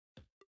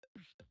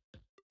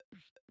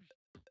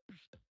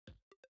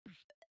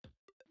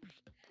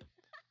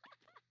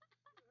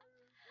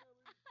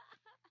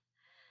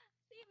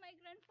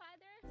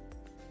grandfather?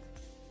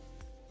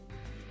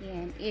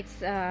 Yan, it's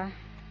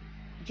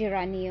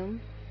geranium.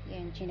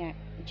 Yan,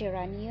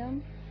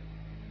 geranium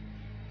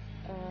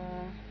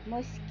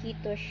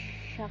mosquito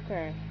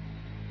shocker.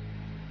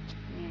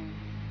 Yan.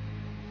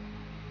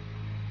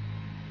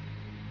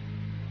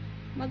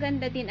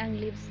 Maganda din ang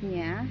leaves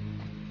niya.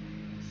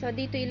 So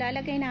dito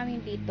ilalagay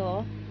namin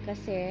dito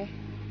kasi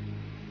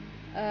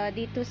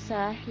dito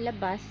sa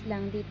labas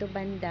lang, dito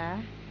banda.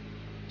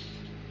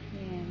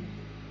 Yan.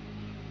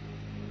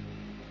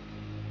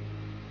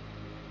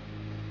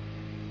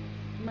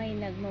 May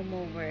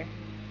nagmo-mower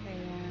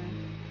kaya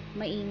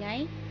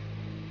maingay.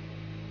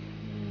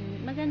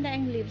 Maganda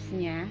ang leaves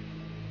niya.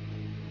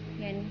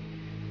 Yan.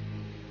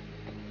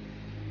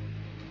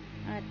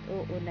 At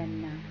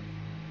uulan na.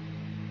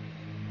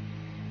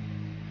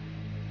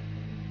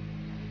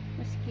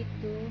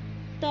 Mosquito.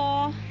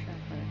 Ito,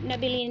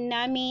 nabili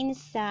namin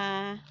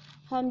sa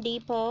Home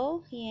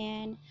Depot.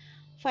 Yan.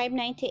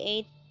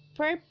 $5.98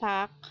 per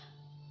pack.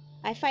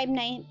 Ay,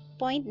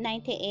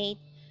 $5.98.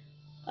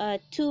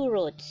 2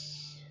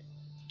 roots.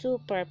 2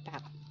 per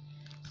pack.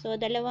 So,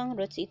 dalawang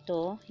roots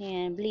ito.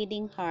 Yan.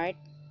 Bleeding heart.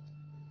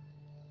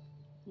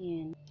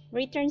 Yan.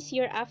 Returns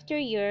year after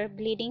year.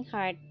 Bleeding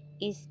heart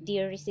is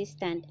deer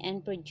resistant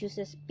and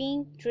produces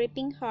pink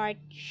dripping heart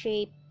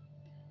shaped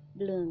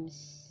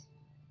blooms.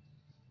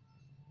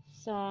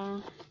 So,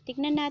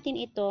 tignan natin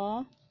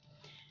ito.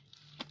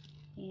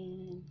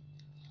 Yan.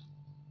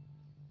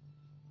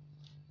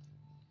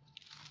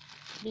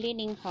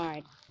 Bleeding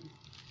heart.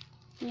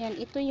 Yan,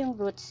 ito yung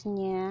roots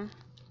niya.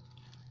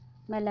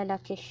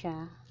 Malalaki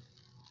siya.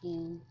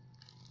 Yan.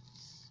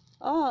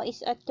 Oh, is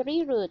at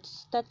 3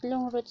 roots. 3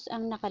 roots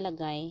ang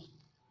nakalagay.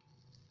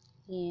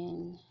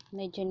 Yan.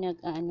 Medyo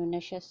nag-ano na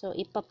siya. So,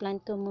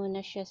 ipaplant ko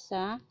muna siya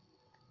sa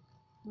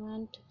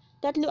 3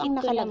 ang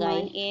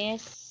nakalagay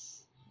is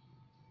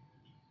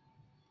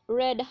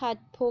red hot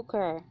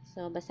poker.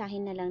 So,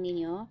 basahin na lang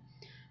ninyo.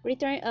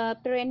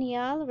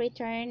 Perennial,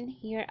 return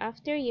year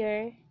after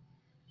year.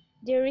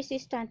 They're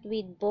resistant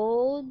with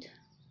bold.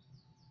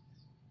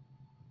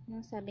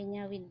 Ano sabi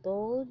niya? With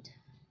bold.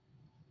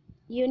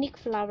 Unique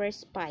flower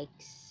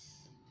spikes.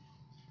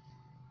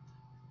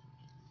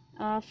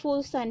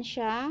 Full sun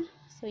siya.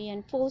 So,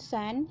 yan. Full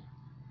sun.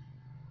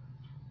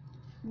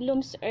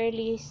 Blooms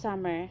early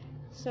summer.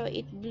 So,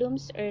 it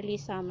blooms early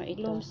summer. It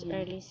blooms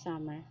early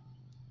summer.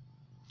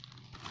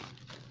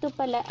 Ito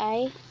pala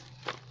ay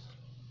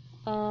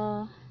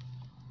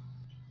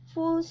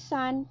full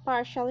sun,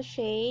 partial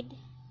shade,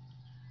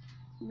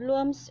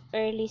 blooms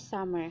early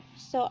summer.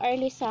 So,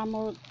 early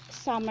summer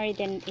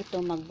din ito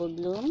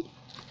magbo-bloom.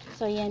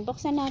 So, yan.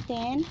 Buksan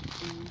natin.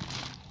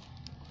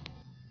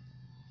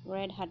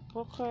 Red hot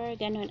poker.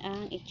 Ganun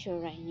ang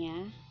itsura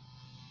niya.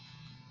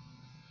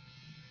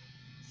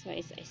 So,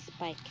 it's a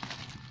spike.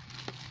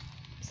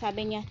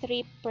 Sabi niya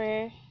 3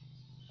 per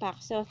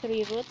pack. So,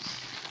 3 roots.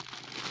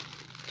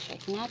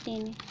 Check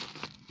natin.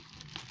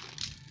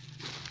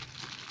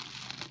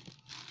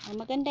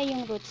 Maganda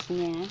yung roots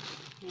niya.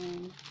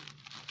 Ayan.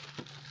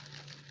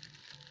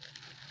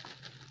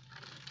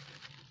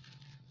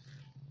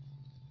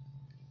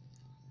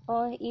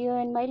 Oh,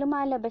 yun. May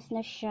lumalabas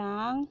na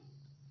siyang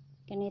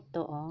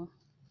ganito, oh.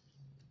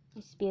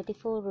 It's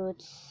beautiful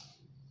roots.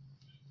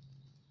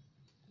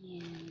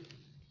 Ayan.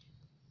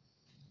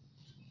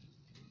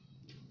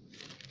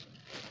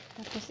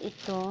 Tapos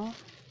ito.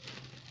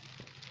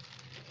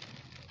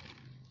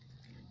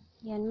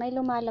 Yan, may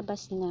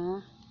lumalabas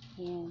na.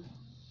 Yan.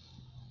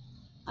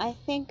 I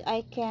think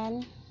I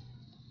can,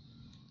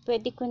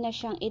 pwede ko na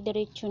siyang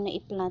idiretso na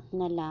i-plant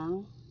na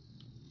lang.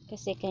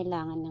 Kasi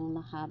kailangan ng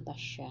mahaba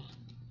siya.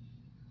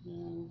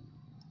 Yan.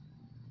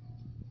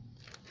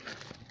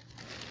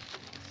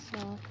 So,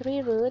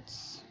 3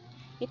 roots.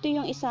 Ito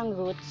yung isang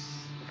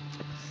roots.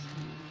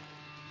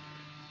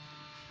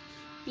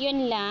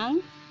 Yun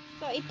lang.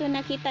 So, ito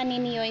nakita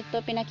ninyo.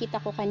 Ito, pinakita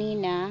ko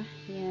kanina.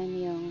 Yan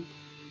yung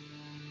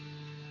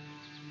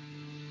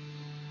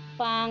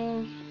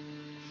pang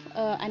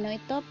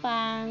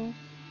pang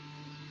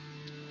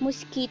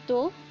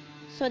mosquito.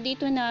 So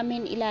dito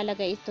namin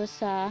ilalagay ito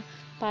sa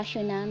patio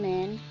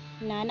namin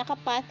na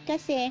nakapat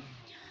kasi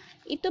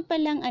ito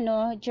palang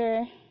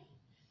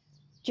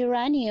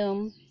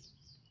geranium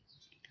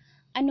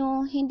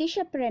hindi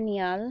siya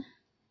perennial.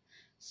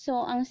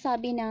 So ang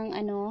sabi ng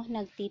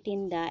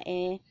nagtitinda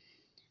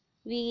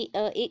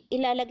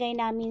ilalagay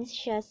namin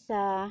siya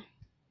sa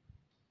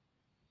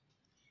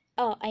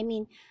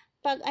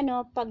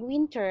pag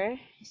winter,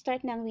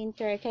 start ng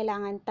winter,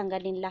 kailangan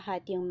tanggalin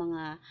lahat yung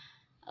mga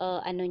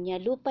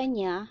lupa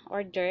niya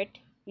or dirt,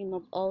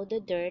 remove all the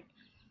dirt.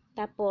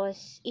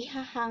 Tapos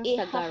ihahang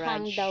sa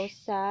garage. Daw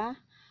sa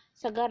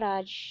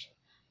garage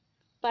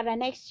para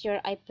next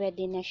year ay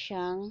pwede na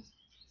siyang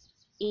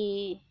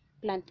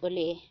i-plant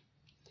uli.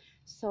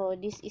 So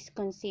this is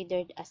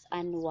considered as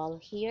annual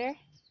here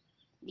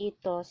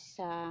dito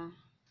sa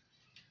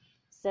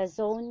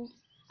zone.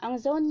 Ang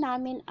zone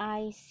namin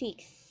ay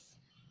 6.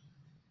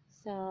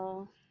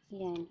 So,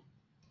 yan.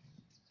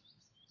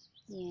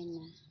 Yan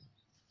na.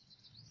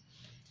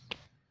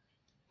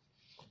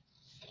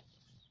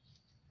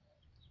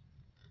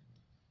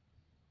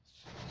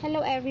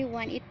 Hello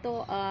everyone,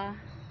 ito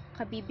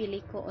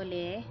kabibili ko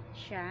uli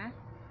siya.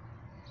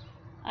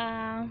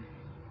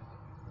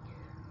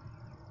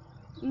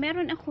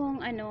 Meron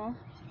akong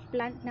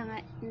plant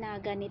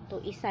na ganito,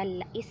 isa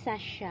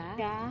siya.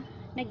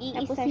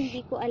 Nag-iisa. Tapos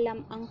hindi ko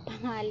alam ang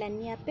pangalan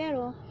niya,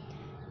 pero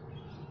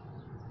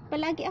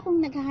palagi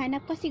akong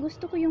naghahanap kasi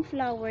gusto ko yung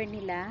flower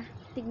nila.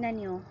 Tignan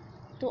nyo,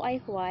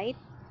 2-eye white.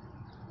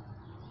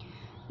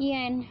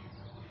 Yan.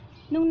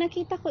 Nung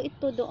nakita ko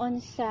ito doon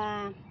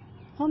sa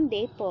Home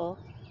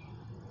Depot,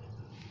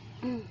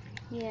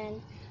 yan,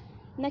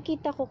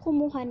 nakita ko,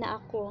 kumuha na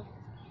ako.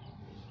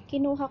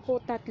 Kinuha ko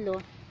 3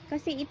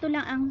 kasi ito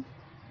lang ang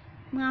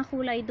mga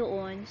kulay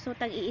doon, so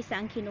tag-iisa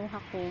ang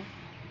kinuha ko.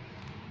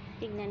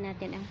 Tingnan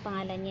natin ang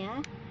pangalan niya.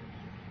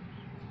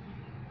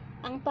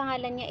 Ang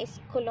pangalan niya is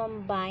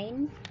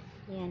Columbine.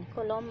 Yan,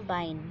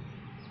 Columbine.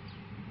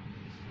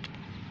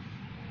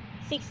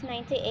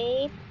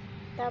 $6.98.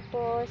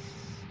 Tapos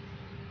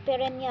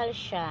perennial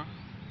siya.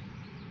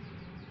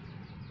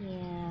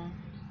 Yeah.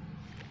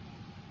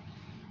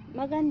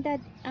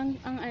 Maganda ang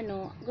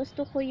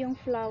gusto ko yung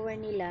flower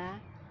nila.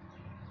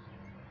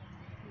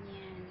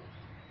 Yan.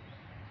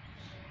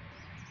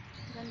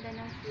 Ganda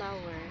ng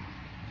flower.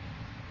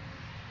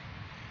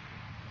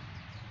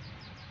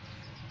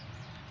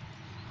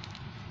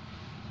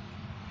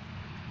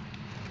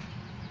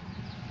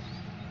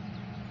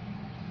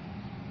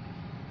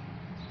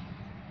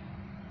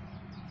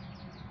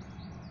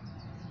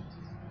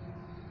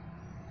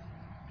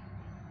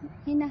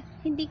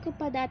 Hindi ko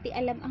pa dati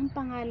alam ang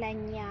pangalan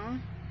niya.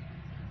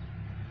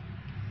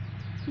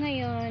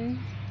 Ngayon,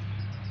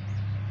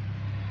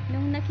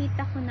 nung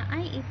nakita ko na,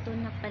 ay, ito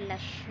na pala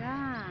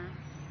siya.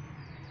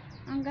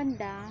 Ang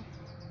ganda.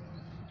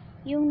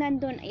 Yung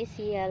nandun is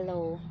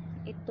yellow.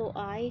 Ito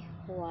ay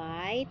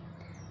white,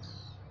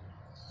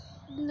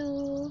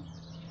 blue,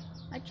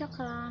 at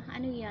saka,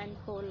 ano yan,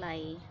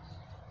 kulay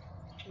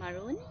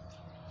maroon.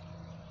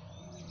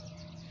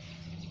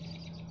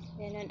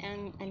 Ganun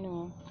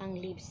ang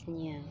leaves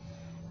niya.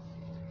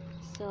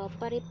 So,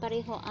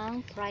 pare-pareho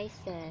ang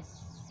prices.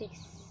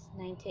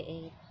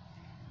 $6.98.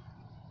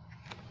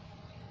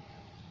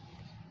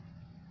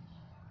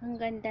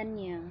 Ang ganda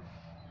niya.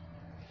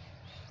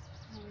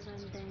 Ang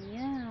ganda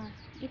niya.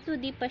 Ito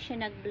di pa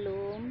siya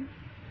nag-bloom.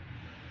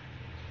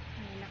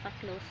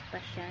 Naka-close pa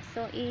siya.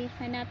 So,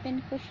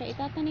 ihanapin ko siya.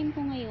 Itatanim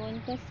ko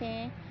ngayon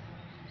kasi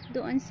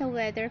doon sa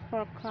weather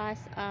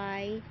forecast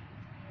ay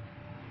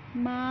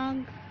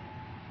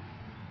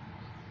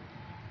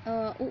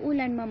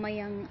uulan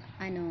mamayang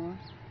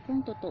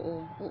kung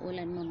totoo,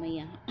 uulan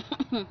mamaya.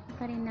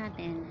 Pa rin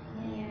natin.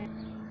 Ayan.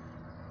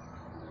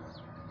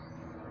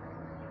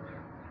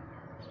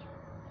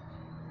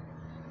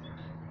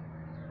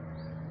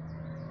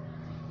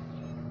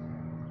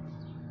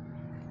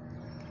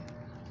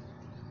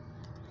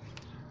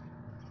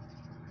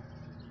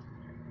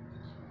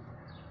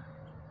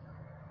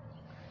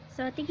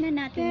 So, tignan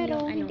natin.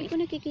 Pero yung hindi ko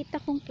nakikita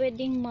kung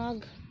pwedeng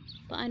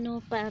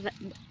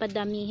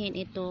padamihin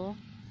ito.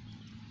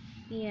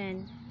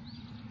 Yan.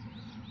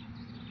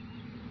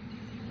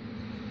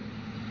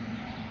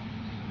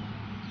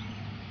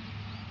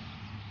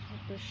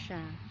 Ito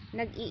siya.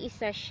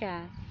 Nag-iisa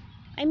siya.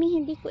 I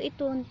mean, hindi ko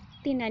ito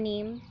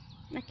tinanim.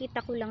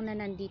 Nakita ko lang na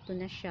nandito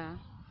na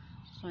siya.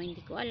 So,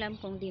 hindi ko alam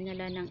kung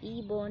dinala ng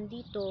ibon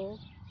dito.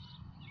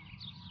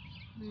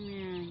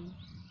 Yan.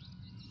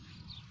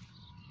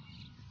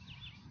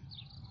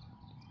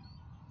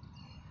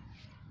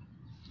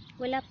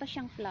 Wala pa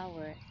siyang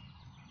flower.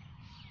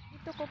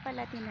 Ito ko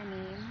pala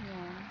tinanim.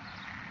 Yan.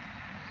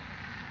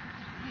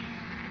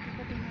 Ito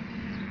ko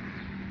tinanim.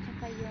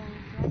 Tsaka yung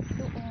plant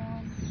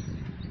doon.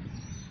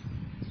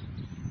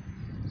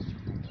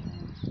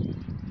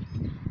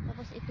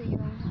 Tapos ito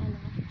yung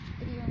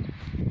ito yung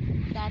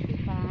dati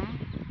pa.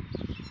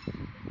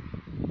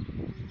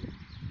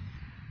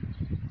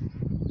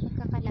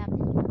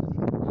 Magkakalapit lang.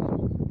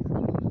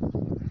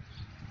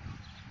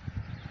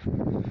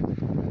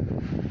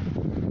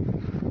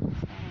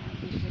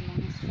 Dito lang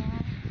siya.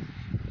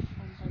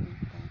 Punta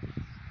dito.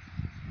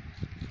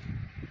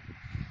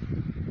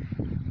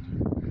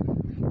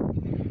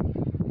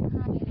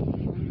 Hangin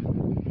ngayon.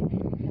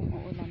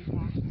 Umuulan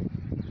pa.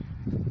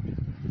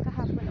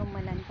 Kahapon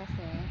umulan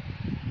kasi.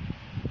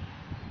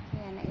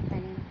 Kaya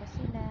naitanim ko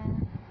sila.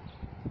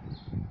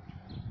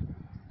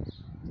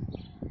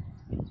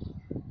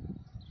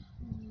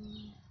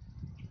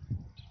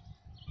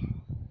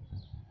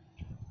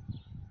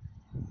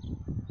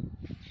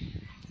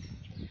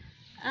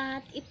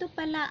 At ito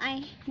pala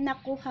ay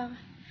nakuha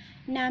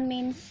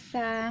namin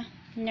sa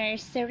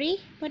nursery.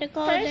 What do you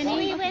call the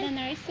name of the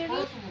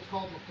nursery?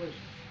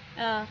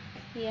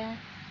 Yeah.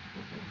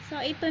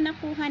 So, ito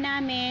nakuha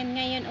namin.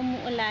 Ngayon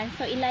umuulan.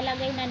 So,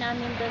 ilalagay na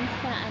namin doon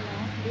sa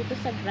dito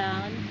sa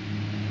ground.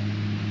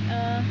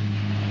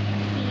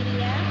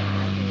 Asilia.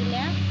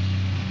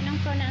 Anong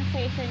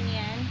pronunciation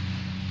yan?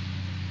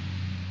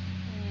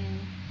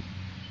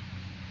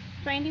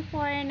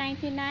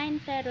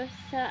 $24.99 pero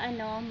sa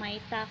may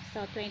tax,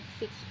 so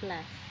 26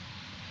 plus.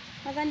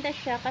 Maganda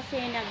siya kasi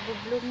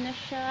nagbo-bloom na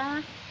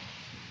siya.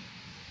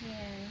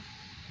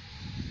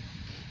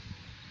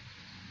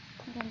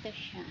 Maganda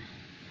siya.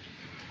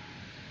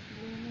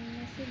 Blooming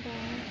na sila.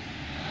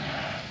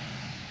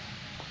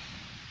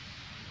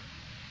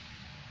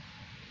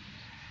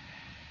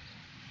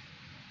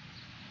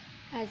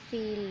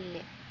 Azil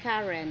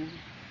Karen.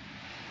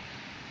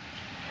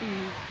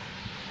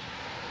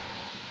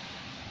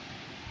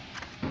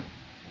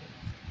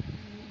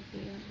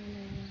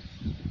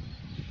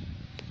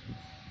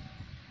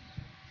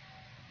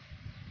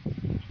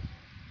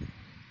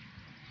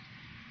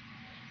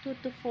 Two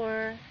to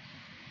four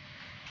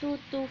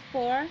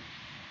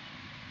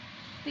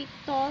feet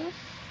tall,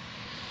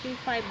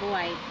 3-5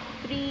 wide,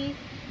 3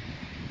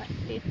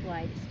 feet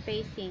wide,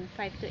 spacing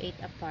 5 to 8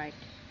 apart.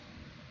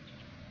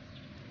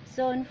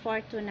 Zone 4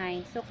 to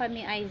 9. So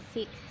kami ay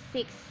 6.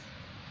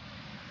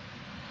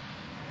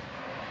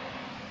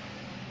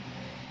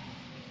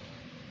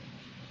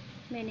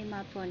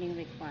 Minimal pruning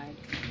required.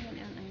 Yan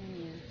ang ano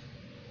niya.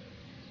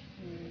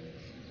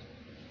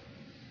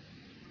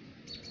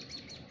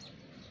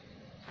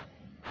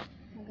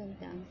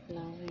 Maganda ang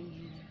flower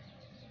niya.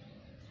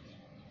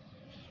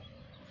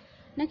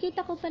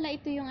 Nakita ko pala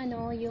ito yung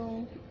ano,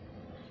 yung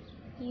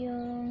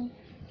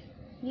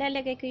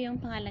lalagay ko yung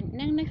pangalan.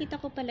 Nang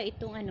nakita ko pala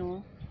itong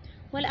ano,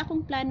 wala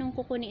akong planong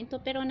kukunin ito,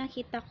 pero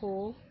nakita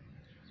ko,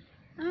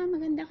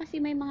 maganda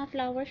kasi may mga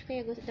flowers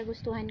kaya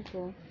nagustuhan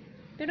ko.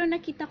 Pero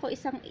nakita ko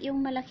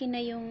yung malaki na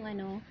yung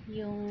ano,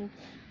 yung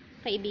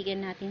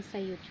kaibigan natin sa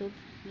YouTube,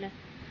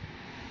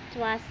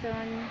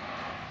 Twason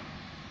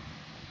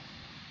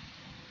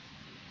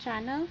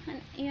channel.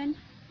 Yun,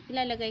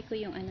 ilalagay ko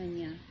yung ano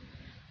niya.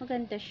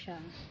 Maganda siya.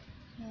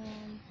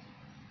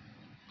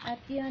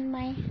 At yun,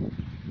 may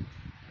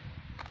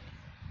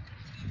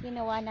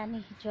ginawa na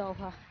ni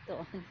Jowa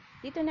doon.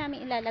 Dito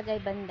namin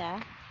ilalagay banda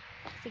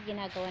kasi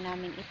ginagawa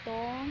namin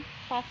itong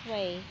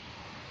pathway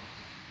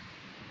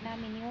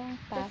namin, yung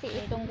pathway.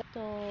 Kasi itong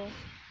ito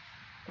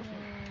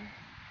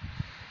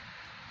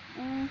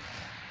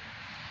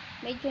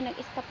medyo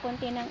nag-stop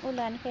konti ng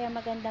ulan kaya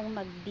magandang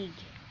magdig.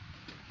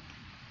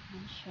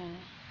 Ayan siya.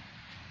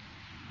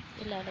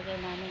 Ilalagay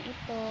namin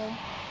ito.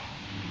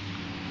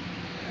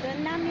 Doon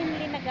namin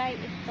linagay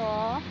ito,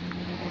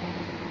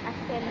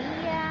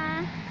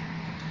 Astelia,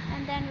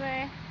 and then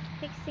we're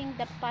fixing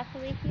the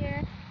pathway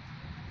here.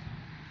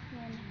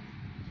 Yan.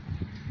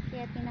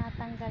 Kaya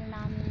tinatanggal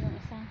namin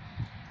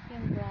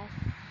yung grass.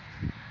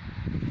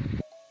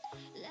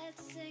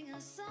 Let's sing a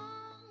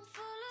song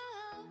full of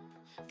hope,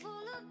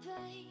 full of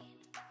pain.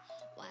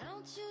 Why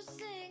don't you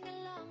sing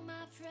along,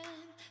 my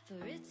friend, for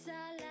it's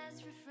our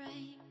last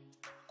refrain.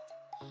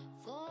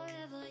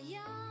 Forever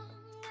young,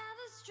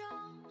 ever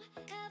strong,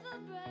 ever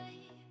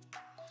brave.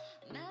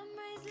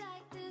 Memories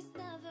like this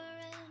never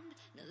end,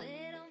 no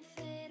they don't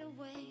fade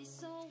away.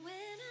 So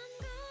when I'm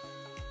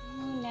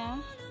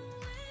gone,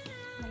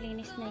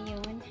 Malinis na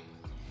yun.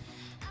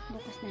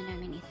 Bukas na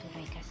namin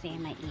ituloy kasi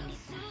mainit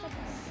na.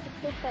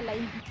 Ito pala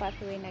yung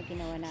pathway na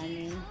ginawa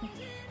namin.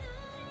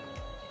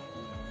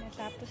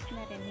 Natapos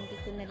na rin, hindi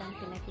ko na lang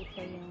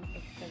pinakita yung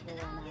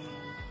pagkagawa namin.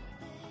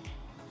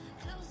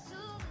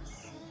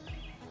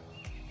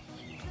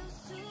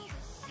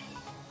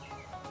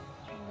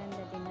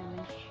 Maganda din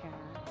naman siya.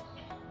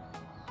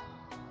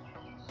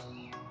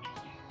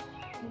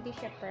 Hindi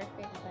siya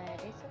perfect but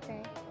it's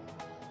okay.